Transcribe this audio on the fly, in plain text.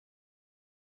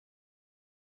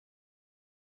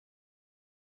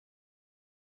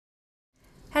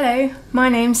Hello, my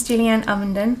name's Julianne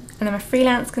Ovenden and I'm a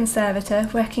freelance conservator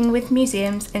working with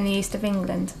museums in the east of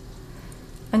England.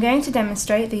 I'm going to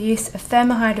demonstrate the use of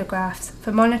thermohygrographs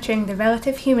for monitoring the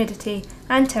relative humidity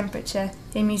and temperature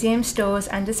in museum stores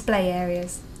and display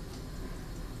areas.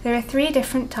 There are 3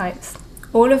 different types,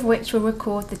 all of which will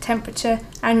record the temperature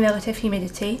and relative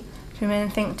humidity from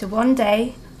anything to 1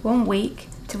 day, 1 week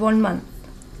to 1 month.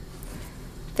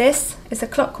 This is a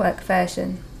clockwork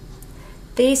version.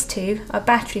 These 2 are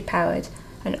battery powered,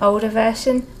 an older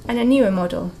version and a newer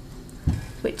model.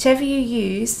 Whichever you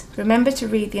use, remember to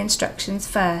read the instructions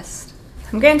first.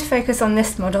 I'm going to focus on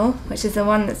this model, which is the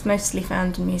one that's mostly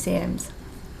found in museums.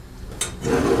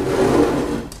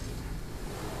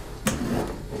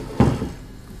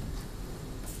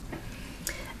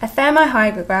 A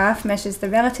thermohygrograph measures the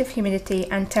relative humidity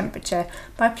and temperature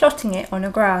by plotting it on a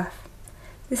graph.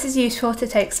 This is useful to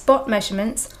take spot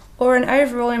measurements or an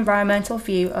overall environmental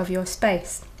view of your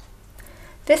space.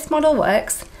 This model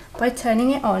works by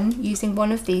turning it on using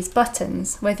one of these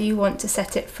buttons, whether you want to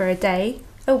set it for a day,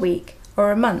 a week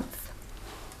or a month.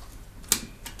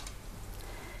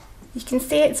 You can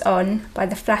see it's on by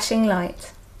the flashing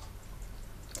light.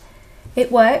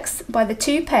 It works by the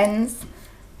 2 pens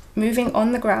moving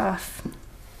on the graph.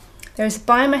 There is a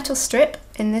bimetal strip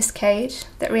in this cage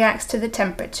that reacts to the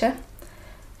temperature,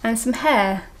 and some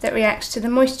hair that reacts to the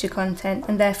moisture content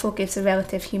and therefore gives a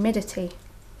relative humidity.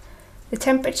 The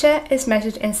temperature is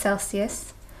measured in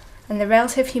Celsius and the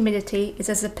relative humidity is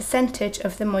as a percentage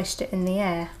of the moisture in the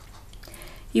air.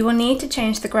 You will need to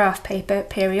change the graph paper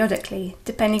periodically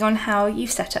depending on how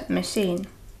you've set up the machine.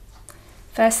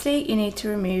 Firstly, you need to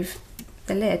remove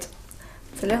the lid.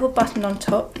 There's a little button on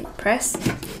top that you press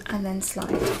and then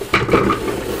slide.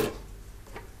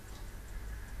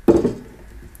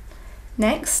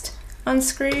 Next,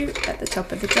 unscrew at the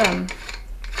top of the drum.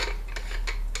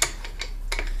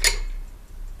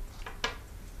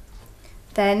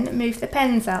 Then move the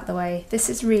pens out the way. This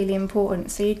is really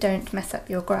important so you don't mess up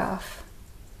your graph.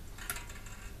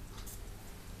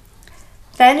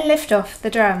 Then lift off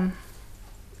the drum.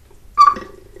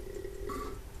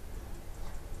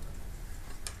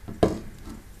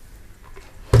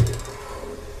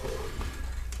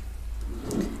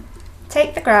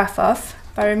 Take the graph off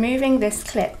by removing this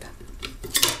clip.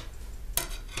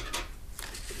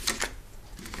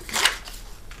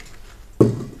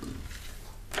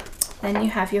 Then you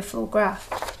have your full graph.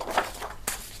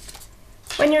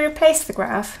 When you replace the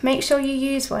graph, make sure you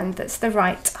use one that's the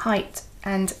right height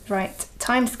and right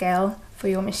timescale for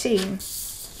your machine.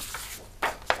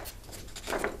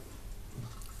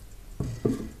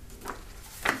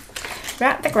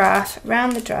 Wrap the graph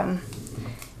around the drum,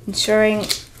 ensuring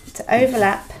to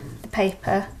overlap the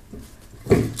paper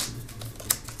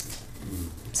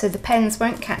so the pens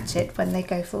won't catch it when they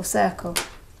go full circle.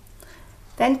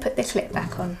 Then put the clip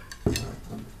back on.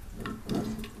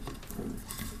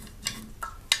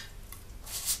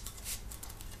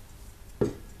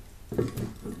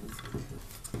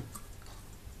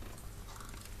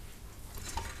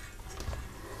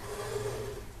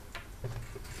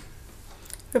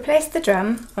 Replace the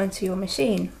drum onto your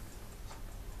machine.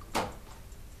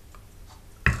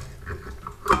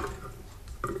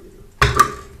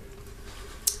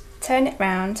 Turn it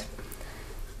round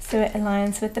so it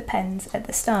aligns with the pens at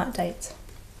the start date.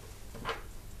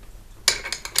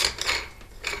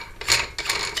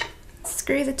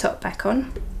 Screw the top back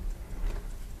on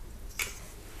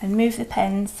and move the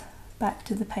pens back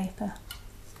to the paper.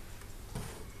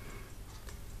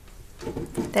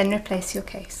 Then replace your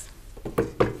case.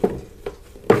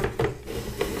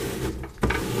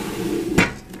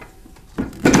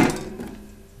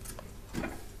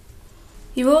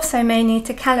 You also may need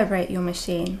to calibrate your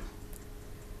machine.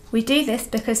 We do this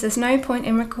because there's no point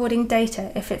in recording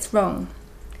data if it's wrong.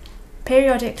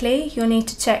 Periodically, you'll need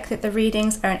to check that the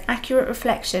readings are an accurate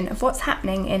reflection of what's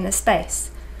happening in the space.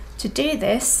 To do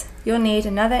this, you'll need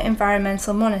another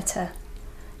environmental monitor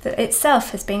that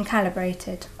itself has been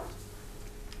calibrated.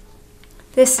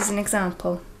 This is an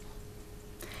example.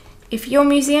 If your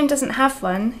museum doesn't have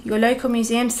one, your local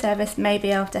museum service may be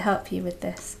able to help you with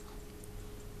this.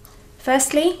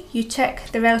 Firstly, you check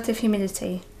the relative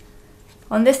humidity.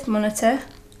 On this monitor,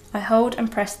 I hold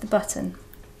and press the button.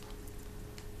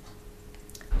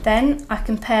 Then I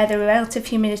compare the relative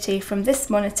humidity from this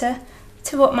monitor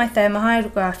to what my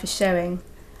thermohygrograph is showing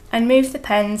and move the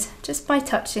pens just by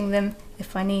touching them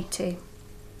if I need to.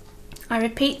 I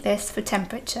repeat this for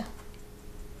temperature.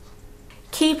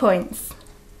 Key points.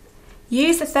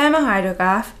 Use the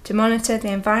thermohygrograph to monitor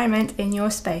the environment in your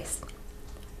space.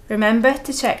 Remember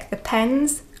to check the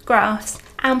pens, graphs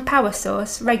and power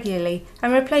source regularly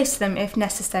and replace them if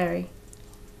necessary.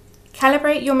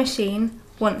 Calibrate your machine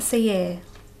once a year.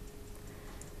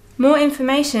 More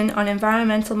information on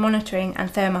environmental monitoring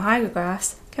and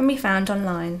thermohygrographs can be found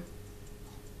online.